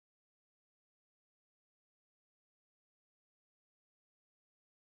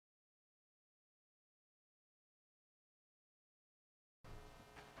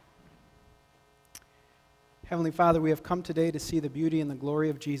Heavenly Father, we have come today to see the beauty and the glory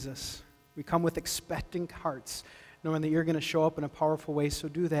of Jesus. We come with expecting hearts, knowing that you're going to show up in a powerful way. So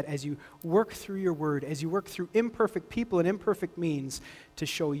do that as you work through your word, as you work through imperfect people and imperfect means to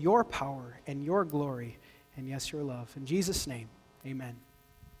show your power and your glory and, yes, your love. In Jesus' name, amen.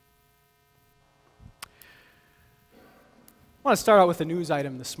 I want to start out with a news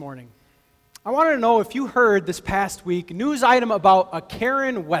item this morning. I wanted to know if you heard this past week news item about a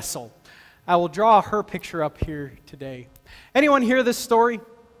Karen Wessel. I will draw her picture up here today. Anyone hear this story?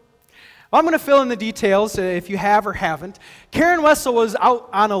 Well, I'm going to fill in the details if you have or haven't. Karen Wessel was out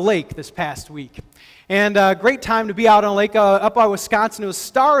on a lake this past week. And a great time to be out on a lake up by Wisconsin. It was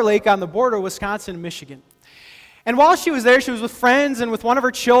Star Lake on the border of Wisconsin and Michigan. And while she was there, she was with friends and with one of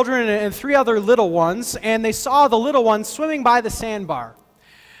her children and three other little ones. And they saw the little ones swimming by the sandbar.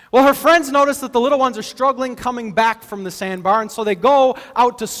 Well, her friends notice that the little ones are struggling coming back from the sandbar, and so they go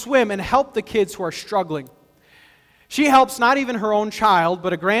out to swim and help the kids who are struggling. She helps not even her own child,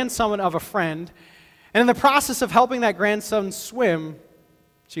 but a grandson of a friend, and in the process of helping that grandson swim,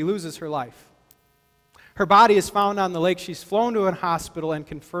 she loses her life. Her body is found on the lake. She's flown to a hospital and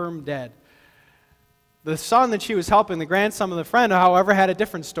confirmed dead. The son that she was helping, the grandson of the friend, however, had a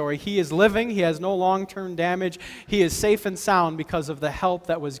different story. He is living. He has no long-term damage. He is safe and sound because of the help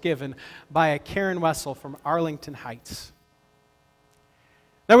that was given by a Karen Wessel from Arlington Heights.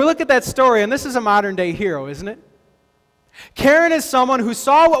 Now we look at that story, and this is a modern-day hero, isn't it? Karen is someone who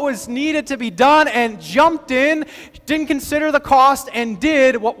saw what was needed to be done and jumped in, didn't consider the cost, and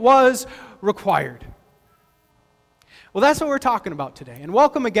did what was required. Well, that's what we're talking about today. And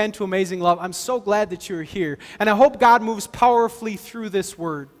welcome again to Amazing Love. I'm so glad that you're here. And I hope God moves powerfully through this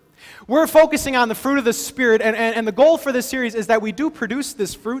word. We're focusing on the fruit of the Spirit. And the goal for this series is that we do produce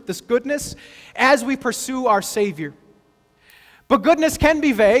this fruit, this goodness, as we pursue our Savior. But goodness can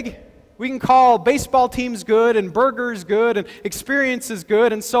be vague. We can call baseball teams good and burgers good and experiences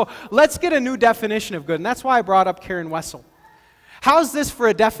good. And so let's get a new definition of good. And that's why I brought up Karen Wessel. How's this for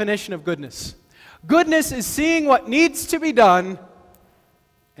a definition of goodness? Goodness is seeing what needs to be done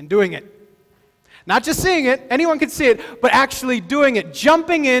and doing it. Not just seeing it, anyone can see it, but actually doing it.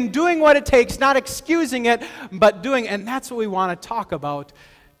 Jumping in, doing what it takes, not excusing it, but doing it. And that's what we want to talk about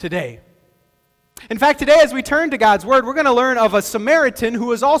today. In fact, today as we turn to God's Word, we're going to learn of a Samaritan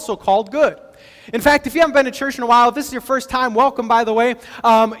who is also called good. In fact, if you haven't been to church in a while, if this is your first time, welcome, by the way.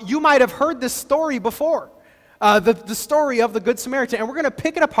 You might have heard this story before, the story of the Good Samaritan. And we're going to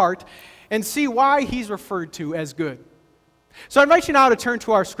pick it apart and see why he's referred to as good. So I invite you now to turn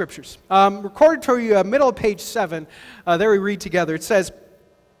to our scriptures. Recorded to you, middle of page 7, there we read together. It says,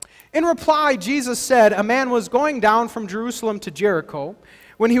 "In reply, Jesus said, a man was going down from Jerusalem to Jericho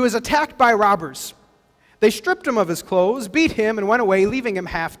when he was attacked by robbers. They stripped him of his clothes, beat him, and went away, leaving him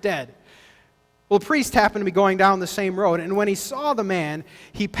half dead. Well, a priest happened to be going down the same road, and when he saw the man,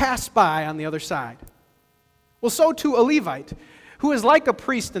 he passed by on the other side. Well, so too a Levite, who is like a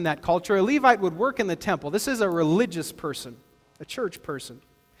priest in that culture. A Levite would work in the temple. This is a religious person, a church person.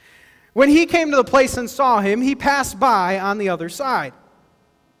 When he came to the place and saw him, he passed by on the other side.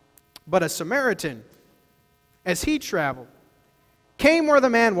 But a Samaritan, as he traveled, came where the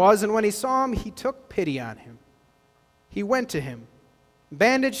man was, and when he saw him, he took pity on him. He went to him,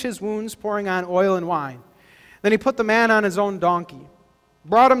 bandaged his wounds, pouring on oil and wine. Then he put the man on his own donkey,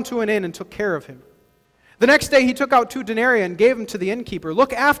 brought him to an inn, and took care of him. The next day he took out 2 denarii and gave them to the innkeeper.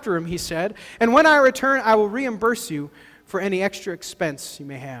 Look after him, he said, and when I return, I will reimburse you for any extra expense you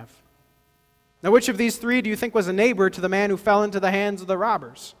may have. Now which of these 3 do you think was a neighbor to the man who fell into the hands of the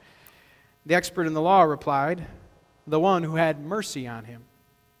robbers? The expert in the law replied, the one who had mercy on him.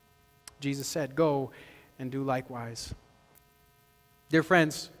 Jesus said, go and do likewise." Dear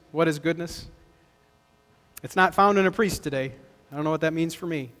friends, what is goodness? It's not found in a priest today. I don't know what that means for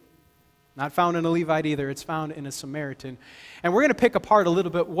me. Not found in a Levite either. It's found in a Samaritan. And we're going to pick apart a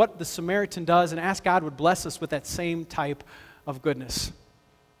little bit what the Samaritan does and ask God would bless us with that same type of goodness.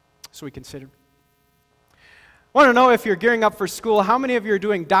 So we consider. I want to know, if you're gearing up for school, how many of you are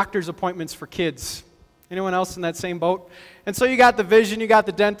doing doctor's appointments for kids? Anyone else in that same boat? And so you got the vision, you got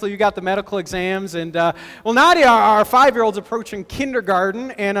the dental, you got the medical exams. And well, Nadia, our 5-year-old's approaching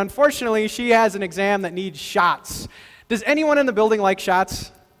kindergarten, and unfortunately she has an exam that needs shots. Does anyone in the building like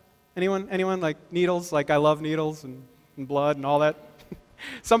shots? Anyone like needles? Like I love needles and blood and all that.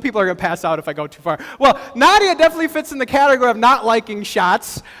 Some people are going to pass out if I go too far. Well, Nadia definitely fits in the category of not liking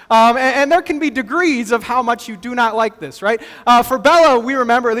shots. And there can be degrees of how much you do not like this, right? For Bella, we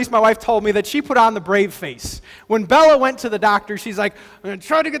remember, at least my wife told me, that she put on the brave face. When Bella went to the doctor, she's like, I'm going to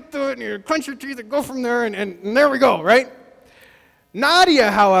try to get through it, and you clench your teeth and go from there, and there we go, right?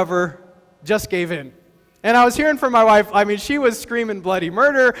 Nadia, however, just gave in. And I was hearing from my wife, I mean, she was screaming bloody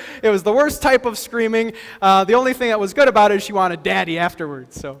murder. It was the worst type of screaming. The only thing that was good about it is she wanted daddy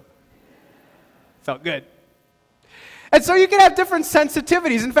afterwards, so felt good. And so you can have different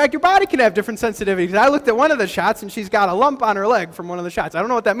sensitivities. In fact, your body can have different sensitivities. I looked at one of the shots, and she's got a lump on her leg from one of the shots. I don't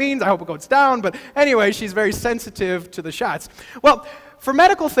know what that means. I hope it goes down. But anyway, she's very sensitive to the shots. Well, for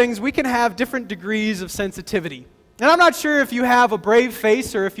medical things, we can have different degrees of sensitivity. And I'm not sure if you have a brave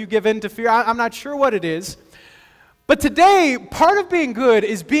face or if you give in to fear. I'm not sure what it is. But today, part of being good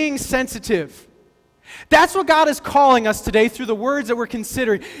is being sensitive. That's what God is calling us today through the words that we're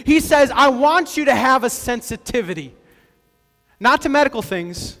considering. He says, I want you to have a sensitivity. Not to medical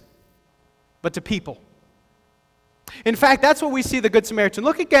things, but to people. In fact, that's what we see the Good Samaritan.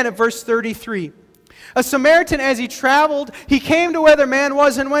 Look again at verse 33. A Samaritan, as he traveled, he came to where the man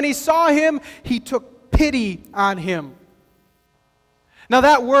was, and when he saw him, he took pity on him. Now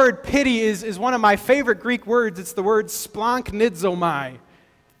that word, pity, is one of my favorite Greek words. It's the word splanchnizomai.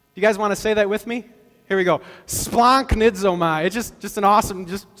 You guys want to say that with me? Here we go. Splanchnizomai. It's just an awesome,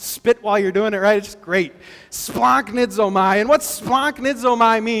 just spit while you're doing it, right? It's just great. Splanchnizomai. And what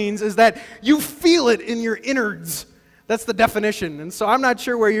splanchnizomai means is that you feel it in your innards. That's the definition. And so I'm not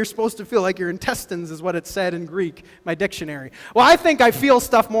sure where you're supposed to feel, like your intestines is what it said in Greek, my dictionary. Well, I think I feel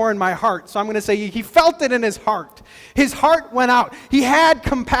stuff more in my heart. So I'm going to say he felt it in his heart. His heart went out. He had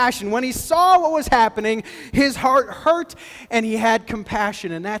compassion. When he saw what was happening, his heart hurt and he had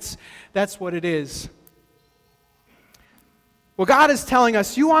compassion. And that's what it is. Well, God is telling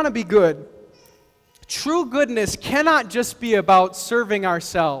us, you want to be good. True goodness cannot just be about serving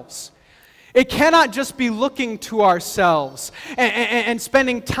ourselves. It cannot just be looking to ourselves and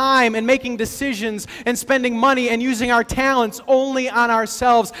spending time and making decisions and spending money and using our talents only on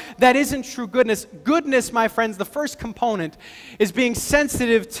ourselves. That isn't true goodness. Goodness, my friends, the first component is being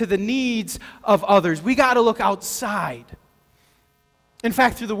sensitive to the needs of others. We got to look outside. In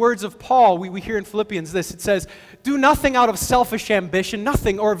fact, through the words of Paul, we hear in Philippians this. It says, do nothing out of selfish ambition,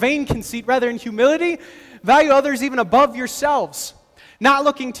 nothing, or vain conceit, rather in humility, value others even above yourselves. Not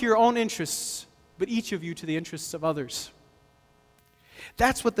looking to your own interests, but each of you to the interests of others.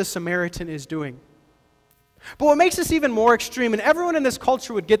 That's what the Samaritan is doing. But what makes this even more extreme, and everyone in this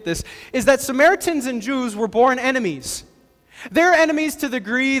culture would get this, is that Samaritans and Jews were born enemies. They're enemies to the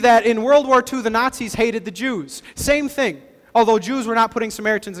degree that in World War II, the Nazis hated the Jews. Same thing. Although Jews were not putting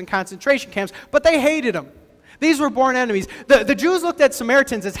Samaritans in concentration camps, but they hated them. These were born enemies. The Jews looked at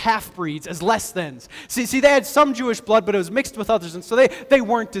Samaritans as half-breeds, as less-thans. See, they had some Jewish blood, but it was mixed with others, and so they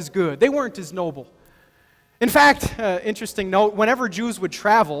weren't as good. They weren't as noble. In fact, interesting note, whenever Jews would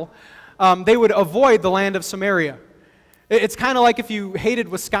travel, they would avoid the land of Samaria. It's kind of like if you hated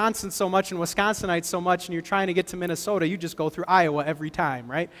Wisconsin so much and Wisconsinites so much and you're trying to get to Minnesota, you just go through Iowa every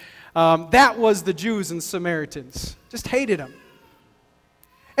time, right? That was the Jews and Samaritans. Just hated them.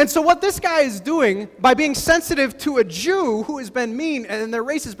 And so what this guy is doing, by being sensitive to a Jew who has been mean, and their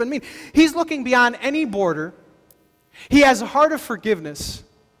race has been mean, he's looking beyond any border. He has a heart of forgiveness.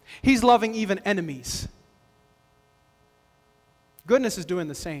 He's loving even enemies. Goodness is doing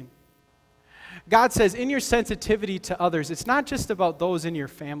the same. God says, in your sensitivity to others, it's not just about those in your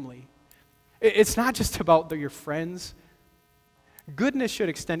family. It's not just about your friends. Goodness should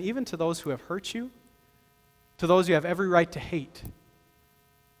extend even to those who have hurt you, to those you have every right to hate.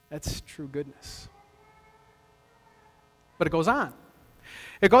 That's true goodness. But it goes on.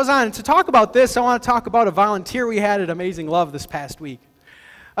 It goes on. And to talk about this, I want to talk about a volunteer we had at Amazing Love this past week.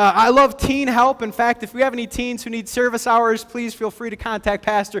 I love teen help. In fact, if we have any teens who need service hours, please feel free to contact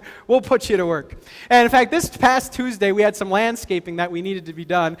Pastor. We'll put you to work. And in fact, this past Tuesday, we had some landscaping that we needed to be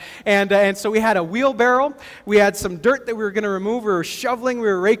done. And so we had a wheelbarrow. We had some dirt that we were going to remove. We were shoveling. We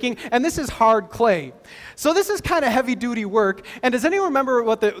were raking. And this is hard clay. So this is kind of heavy-duty work. And does anyone remember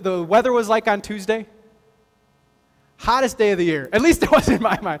what the weather was like on Tuesday? Hottest day of the year. At least it was in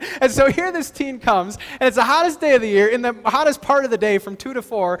my mind. And so here this teen comes, and it's the hottest day of the year, in the hottest part of the day from 2 to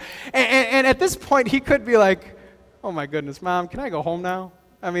 4. And at this point, he could be like, oh my goodness, Mom, can I go home now?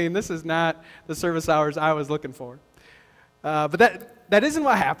 I mean, this is not the service hours I was looking for. But that isn't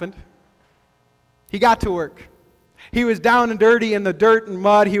what happened. He got to work. He was down and dirty in the dirt and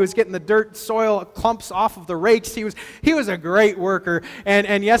mud. He was getting the dirt, soil, clumps off of the rakes. He was a great worker.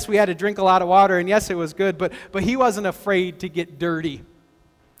 And yes, we had to drink a lot of water, and yes, it was good, but he wasn't afraid to get dirty.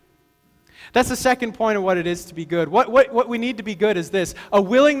 That's the second point of what it is to be good. What we need to be good is this: a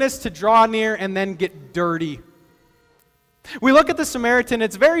willingness to draw near and then get dirty. We look at the Samaritan.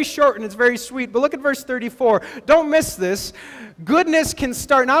 It's very short and it's very sweet, but look at verse 34. Don't miss this. Goodness can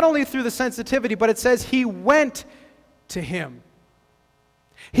start not only through the sensitivity, but it says he went to him.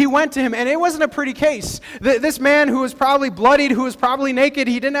 He went to him, and it wasn't a pretty case. This man who was probably bloodied, who was probably naked,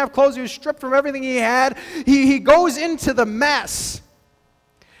 he didn't have clothes, he was stripped from everything he had. He goes into the mess.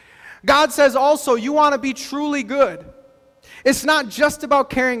 God says also, you want to be truly good. It's not just about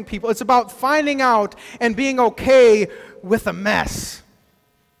caring people. It's about finding out and being okay with a mess.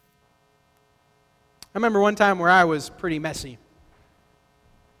 I remember one time where I was pretty messy.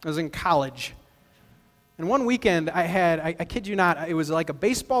 I was in college. And one weekend I kid you not, it was like a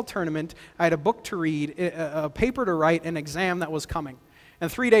baseball tournament. I had a book to read, a paper to write, an exam that was coming,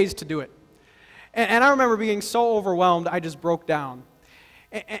 and 3 days to do it. And I remember being so overwhelmed, I just broke down.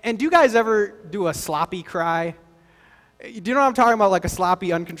 And do you guys ever do a sloppy cry? Do you know what I'm talking about, like a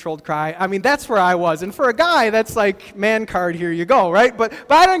sloppy, uncontrolled cry? I mean, that's where I was. And for a guy, that's like, man card, here you go, right? But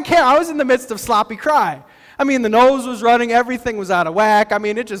I didn't care. I was in the midst of sloppy cry. I mean, the nose was running. Everything was out of whack. I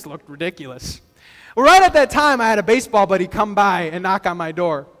mean, it just looked ridiculous. Well, right at that time, I had a baseball buddy come by and knock on my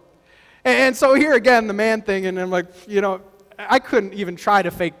door. And so here again, the man thing, and I'm like, I couldn't even try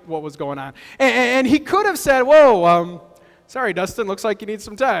to fake what was going on. And he could have said, whoa, sorry, Dustin, looks like you need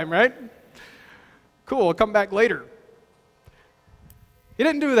some time, right? Cool, I'll come back later. He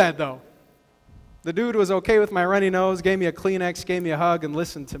didn't do that, though. The dude was okay with my runny nose, gave me a Kleenex, gave me a hug, and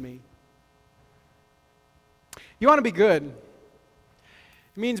listened to me. You want to be good.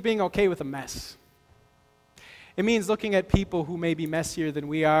 It means being okay with a mess. It means looking at people who may be messier than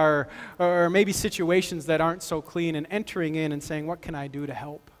we are, or maybe situations that aren't so clean, and entering in and saying, what can I do to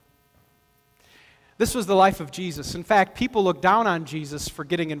help? This was the life of Jesus. In fact, people looked down on Jesus for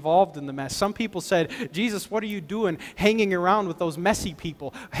getting involved in the mess. Some people said, Jesus, what are you doing hanging around with those messy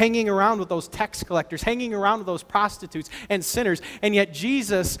people, hanging around with those tax collectors, hanging around with those prostitutes and sinners? And yet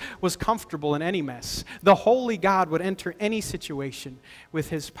Jesus was comfortable in any mess. The holy God would enter any situation with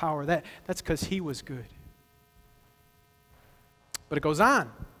his power. That's because he was good. But it goes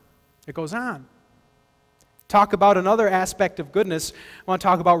on. It goes on. Talk about another aspect of goodness. I want to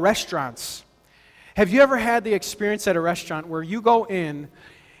talk about restaurants. Have you ever had the experience at a restaurant where you go in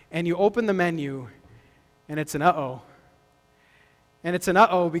and you open the menu and it's an uh-oh? And it's an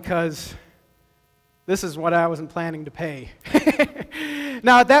uh-oh because this is what I wasn't planning to pay.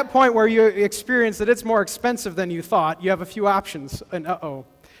 Now, at that point where you experience that it's more expensive than you thought, you have a few options, an uh-oh.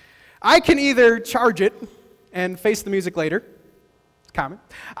 I can either charge it and face the music later. Common.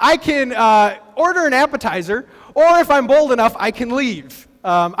 I can order an appetizer, or if I'm bold enough, I can leave.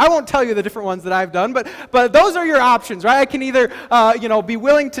 I won't tell you the different ones that I've done, but those are your options, right? I can either be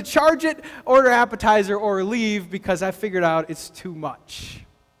willing to charge it, order appetizer, or leave because I figured out it's too much.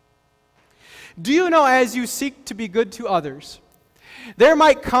 Do you know, as you seek to be good to others, there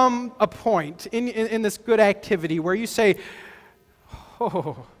might come a point in this good activity where you say,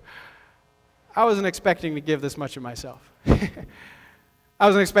 oh, I wasn't expecting to give this much of myself. I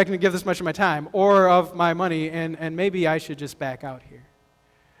wasn't expecting to give this much of my time or of my money, and maybe I should just back out here.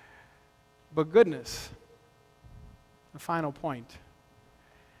 But goodness, the final point,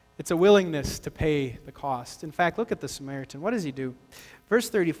 it's a willingness to pay the cost. In fact, look at the Samaritan. What does he do? Verse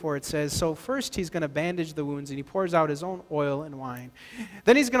 34, it says, so first he's going to bandage the wounds, and he pours out his own oil and wine.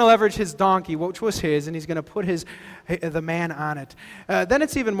 Then he's going to leverage his donkey, which was his, and he's going to put the man on it. Then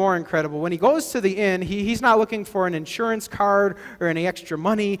it's even more incredible. When he goes to the inn, he's not looking for an insurance card or any extra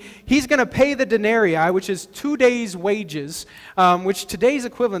money. He's going to pay the denarii, which is 2 days' wages, which today's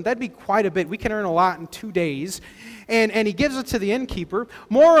equivalent, that'd be quite a bit. We can earn a lot in 2 days. And he gives it to the innkeeper.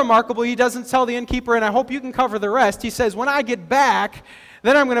 More remarkable, he doesn't tell the innkeeper, and I hope you can cover the rest. He says, when I get back,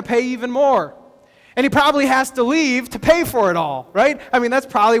 then I'm going to pay even more. And he probably has to leave to pay for it all, right? I mean, that's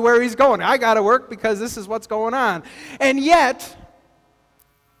probably where he's going. I got to work because this is what's going on. And yet,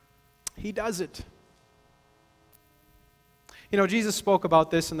 he does it. You know, Jesus spoke about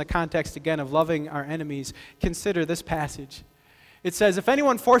this in the context, again, of loving our enemies. Consider this passage. It says, if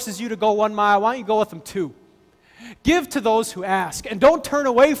anyone forces you to go 1 mile, why don't you go with them 2? Give to those who ask, and don't turn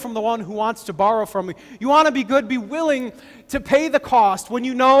away from the one who wants to borrow from you. You want to be good, be willing to pay the cost when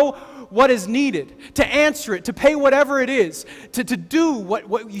you know what is needed, to answer it, to pay whatever it is, to do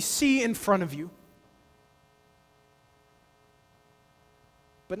what you see in front of you.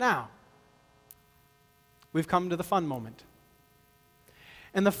 But now, we've come to the fun moment.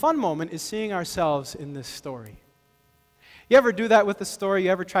 And the fun moment is seeing ourselves in this story. You ever do that with a story? You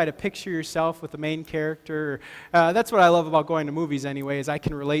ever try to picture yourself with the main character? That's what I love about going to movies anyway, is I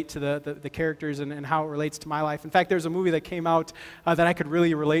can relate to the characters and how it relates to my life. In fact, there's a movie that came out that I could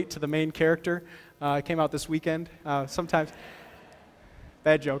really relate to the main character. It came out this weekend. Sometimes,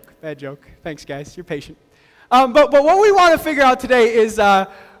 bad joke. Thanks, guys. You're patient. But what we want to figure out today is,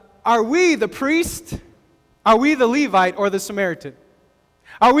 are we the priest, are we the Levite, or the Samaritan?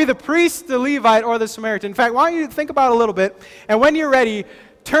 Are we the priest, the Levite, or the Samaritan? In fact, why don't you think about it a little bit, and when you're ready,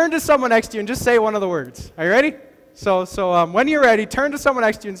 turn to someone next to you and just say one of the words. Are you ready? So when you're ready, turn to someone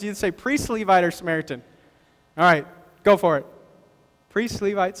next to you and you say priest, Levite, or Samaritan. All right, go for it. Priest,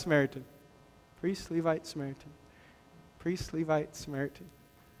 Levite, Samaritan. Priest, Levite, Samaritan. Priest, Levite, Samaritan.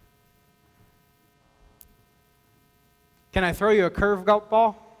 Can I throw you a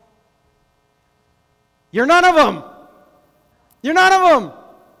curveball? You're none of them. You're none of them.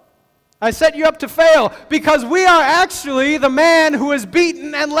 I set you up to fail because we are actually the man who is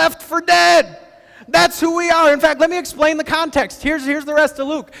beaten and left for dead. That's who we are. In fact, let me explain the context. Here's the rest of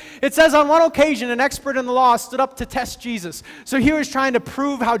Luke. It says on one occasion, an expert in the law stood up to test Jesus. So he was trying to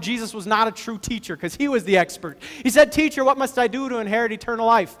prove how Jesus was not a true teacher because he was the expert. He said, "Teacher, what must I do to inherit eternal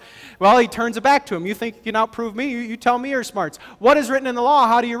life?" Well, he turns it back to him. "You think you can outprove me? You tell me your smarts. What is written in the law?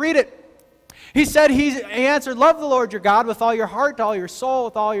 How do you read it?" He said, he answered, "Love the Lord your God with all your heart, all your soul,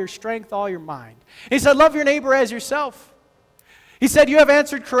 with all your strength, all your mind." He said, "Love your neighbor as yourself." He said, "You have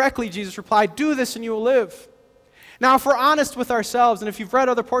answered correctly," Jesus replied. "Do this and you will live." Now, if we're honest with ourselves, and if you've read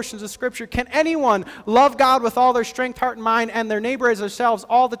other portions of Scripture, can anyone love God with all their strength, heart, and mind, and their neighbor as themselves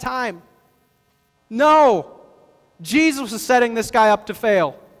all the time? No. Jesus was setting this guy up to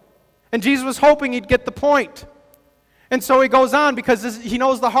fail. And Jesus was hoping he'd get the point. And so he goes on because he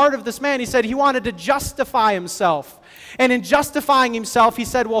knows the heart of this man. He said he wanted to justify himself. And in justifying himself, he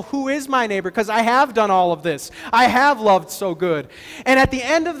said, "Well, who is my neighbor? Because I have done all of this. I have loved so good." And at the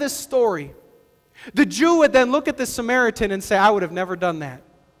end of this story, the Jew would then look at the Samaritan and say, "I would have never done that."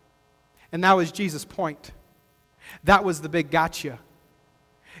 And that was Jesus' point. That was the big gotcha.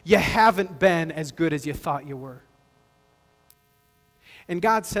 You haven't been as good as you thought you were. And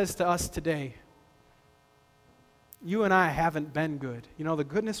God says to us today, you and I haven't been good. You know, the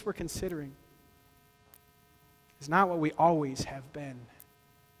goodness we're considering is not what we always have been.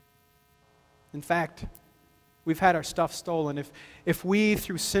 In fact, we've had our stuff stolen. If we,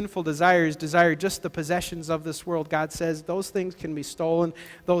 through sinful desires, desire just the possessions of this world, God says those things can be stolen,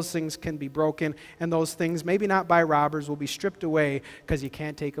 those things can be broken, and those things, maybe not by robbers, will be stripped away because you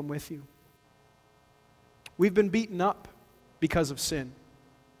can't take them with you. We've been beaten up because of sin.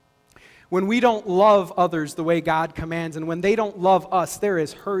 When we don't love others the way God commands, and when they don't love us, there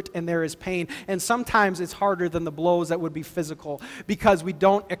is hurt and there is pain. And sometimes it's harder than the blows that would be physical because we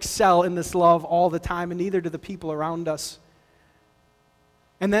don't excel in this love all the time, and neither do the people around us.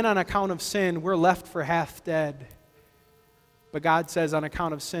 And then on account of sin, we're left for half dead. But God says on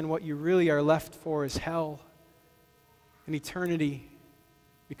account of sin, what you really are left for is hell and eternity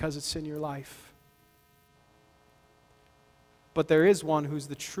because it's in your life. But there is one who's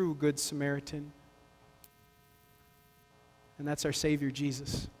the true Good Samaritan. And that's our Savior,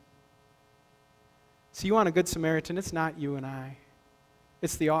 Jesus. So you want a Good Samaritan? It's not you and I.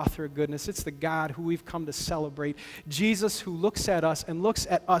 It's the author of goodness. It's the God who we've come to celebrate. Jesus who looks at us and looks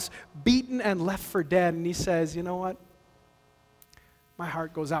at us beaten and left for dead. And he says, "You know what? My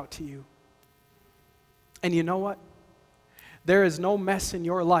heart goes out to you. And you know what? There is no mess in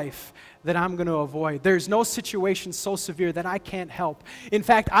your life that I'm going to avoid. There's no situation so severe that I can't help. In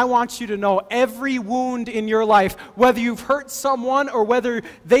fact, I want you to know every wound in your life, whether you've hurt someone or whether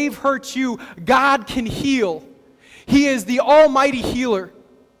they've hurt you, God can heal. He is the almighty healer.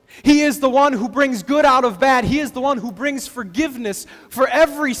 He is the one who brings good out of bad. He is the one who brings forgiveness for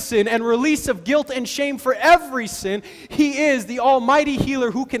every sin and release of guilt and shame for every sin. He is the almighty healer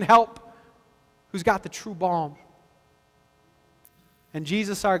who can help, who's got the true balm. And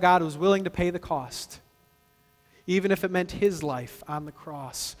Jesus, our God, was willing to pay the cost, even if it meant his life on the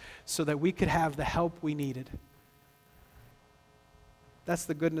cross, so that we could have the help we needed. That's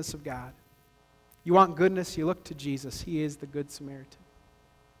the goodness of God. You want goodness, you look to Jesus. He is the Good Samaritan.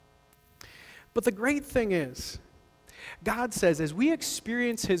 But the great thing is, God says, as we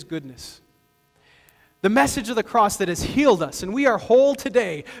experience his goodness, the message of the cross that has healed us, and we are whole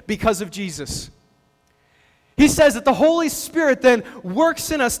today because of Jesus, he says that the Holy Spirit then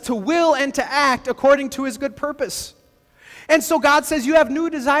works in us to will and to act according to his good purpose. And so God says you have new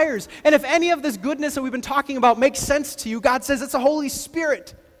desires. And if any of this goodness that we've been talking about makes sense to you, God says it's the Holy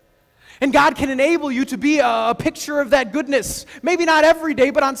Spirit. And God can enable you to be a picture of that goodness. Maybe not every day,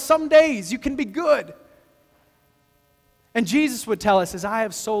 but on some days you can be good. And Jesus would tell us, as I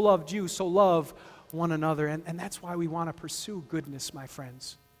have so loved you, so love one another. And that's why we want to pursue goodness, my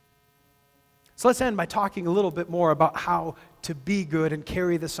friends. So let's end by talking a little bit more about how to be good and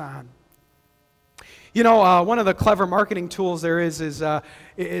carry this on. You know, one of the clever marketing tools there is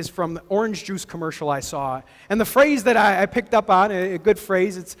from the orange juice commercial I saw. And the phrase that I picked up on, a good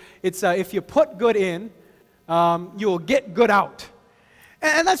phrase, it's if you put good in, you'll get good out.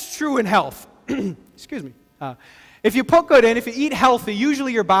 And that's true in health. Excuse me. If you put good in, if you eat healthy,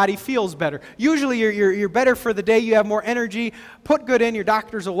 usually your body feels better. Usually you're better for the day, you have more energy. Put good in, your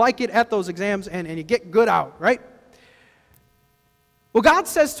doctors will like it at those exams, and you get good out, right? Well, God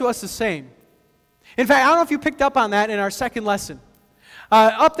says to us the same. In fact, I don't know if you picked up on that in our second lesson.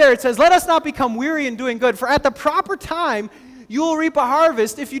 Up there it says, let us not become weary in doing good, for at the proper time you will reap a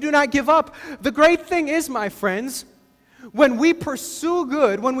harvest if you do not give up. The great thing is, my friends, when we pursue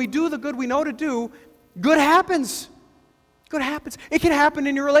good, when we do the good we know to do, good happens. Good happens. It can happen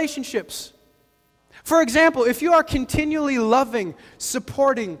in your relationships. For example, if you are continually loving,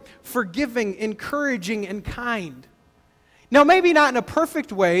 supporting, forgiving, encouraging, and kind, now maybe not in a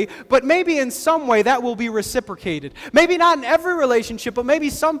perfect way, but maybe in some way that will be reciprocated. Maybe not in every relationship, but maybe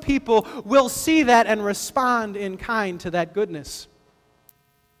some people will see that and respond in kind to that goodness.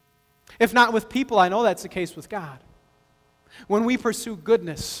 If not with people, I know that's the case with God. When we pursue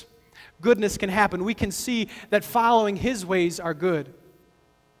goodness, goodness can happen. We can see that following His ways are good.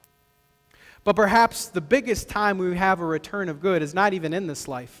 But perhaps the biggest time we have a return of good is not even in this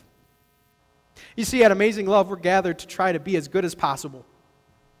life. You see, at Amazing Love, we're gathered to try to be as good as possible.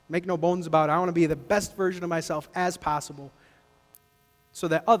 Make no bones about it. I want to be the best version of myself as possible so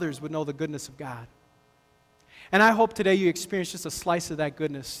that others would know the goodness of God. And I hope today you experience just a slice of that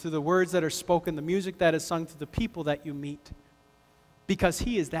goodness through the words that are spoken, the music that is sung, through the people that you meet, because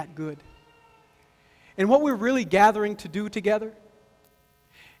He is that good. And what we're really gathering to do together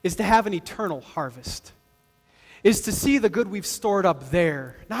is to have an eternal harvest, is to see the good we've stored up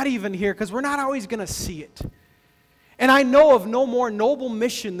there, not even here, because we're not always going to see it. And I know of no more noble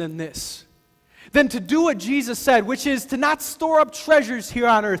mission than this, than to do what Jesus said, which is to not store up treasures here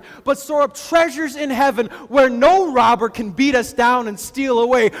on earth, but store up treasures in heaven where no robber can beat us down and steal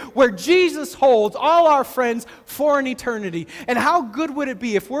away, where Jesus holds all our friends for an eternity. And how good would it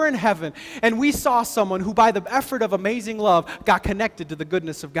be if we're in heaven and we saw someone who by the effort of amazing love got connected to the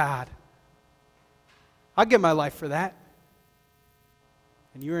goodness of God? I'll give my life for that.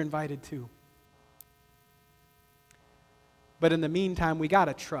 And you're invited too. But in the meantime, we got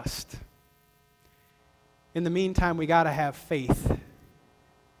to trust. In the meantime, we got to have faith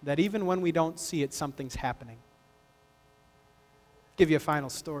that even when we don't see it, something's happening. Give you a final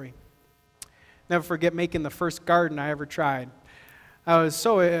story. Never forget making the first garden I ever tried. I was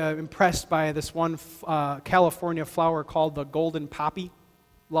so impressed by this one California flower called the golden poppy.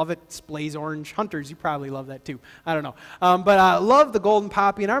 Love it. It's blaze orange. Hunters, you probably love that too. I don't know. But I love the golden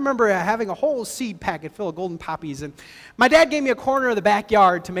poppy. And I remember having a whole seed packet full of golden poppies. And my dad gave me a corner of the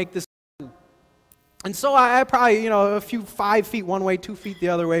backyard to make this garden. And so I probably, a few 5 feet one way, 2 feet the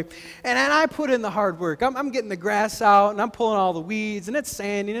other way. And I put in the hard work. I'm getting the grass out, and I'm pulling all the weeds, and it's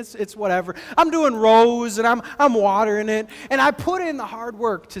sandy, and it's whatever. I'm doing rows, and I'm watering it. And I put in the hard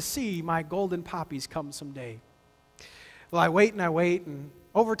work to see my golden poppies come someday. Well, I wait, and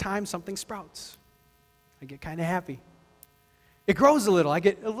over time, something sprouts. I get kind of happy. It grows a little. I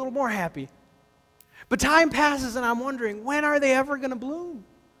get a little more happy. But time passes, and I'm wondering, when are they ever going to bloom?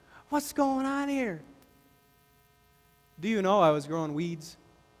 What's going on here? Do you know I was growing weeds?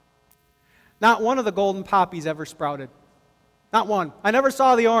 Not one of the golden poppies ever sprouted. Not one. I never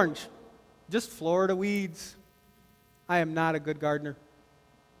saw the orange. Just Florida weeds. I am not a good gardener.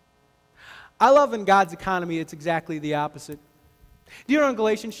 I love in God's economy, it's exactly the opposite. Do you know in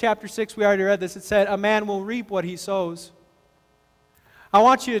Galatians chapter 6, we already read this, it said, a man will reap what he sows. I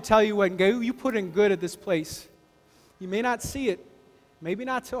want you to tell you when you put in good at this place, you may not see it, maybe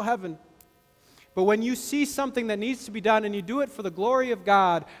not till heaven, but when you see something that needs to be done and you do it for the glory of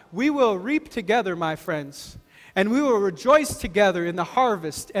God, we will reap together, my friends, and we will rejoice together in the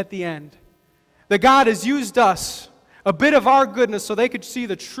harvest at the end. That God has used us, a bit of our goodness, so they could see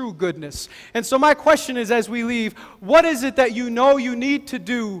the true goodness. And so my question is, as we leave, what is it that you know you need to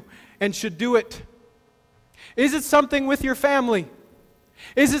do and should do it? Is it something with your family?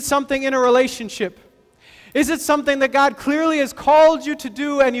 Is it something in a relationship? Is it something that God clearly has called you to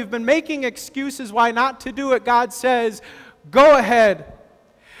do and you've been making excuses why not to do it? God says, go ahead.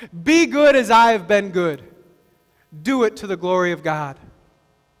 Be good as I have been good. Do it to the glory of God.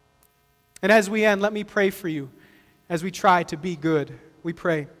 And as we end, let me pray for you as we try to be good. We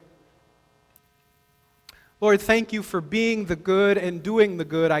pray. Lord, thank you for being the good and doing the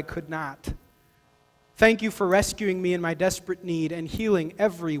good I could not. Thank you for rescuing me in my desperate need and healing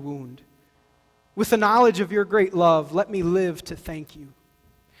every wound. With the knowledge of your great love, let me live to thank you.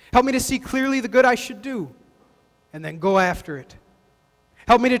 Help me to see clearly the good I should do and then go after it.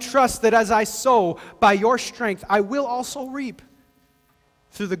 Help me to trust that as I sow, by your strength, I will also reap.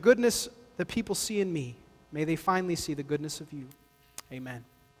 Through the goodness that people see in me, may they finally see the goodness of you. Amen.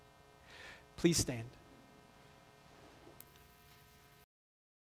 Please stand.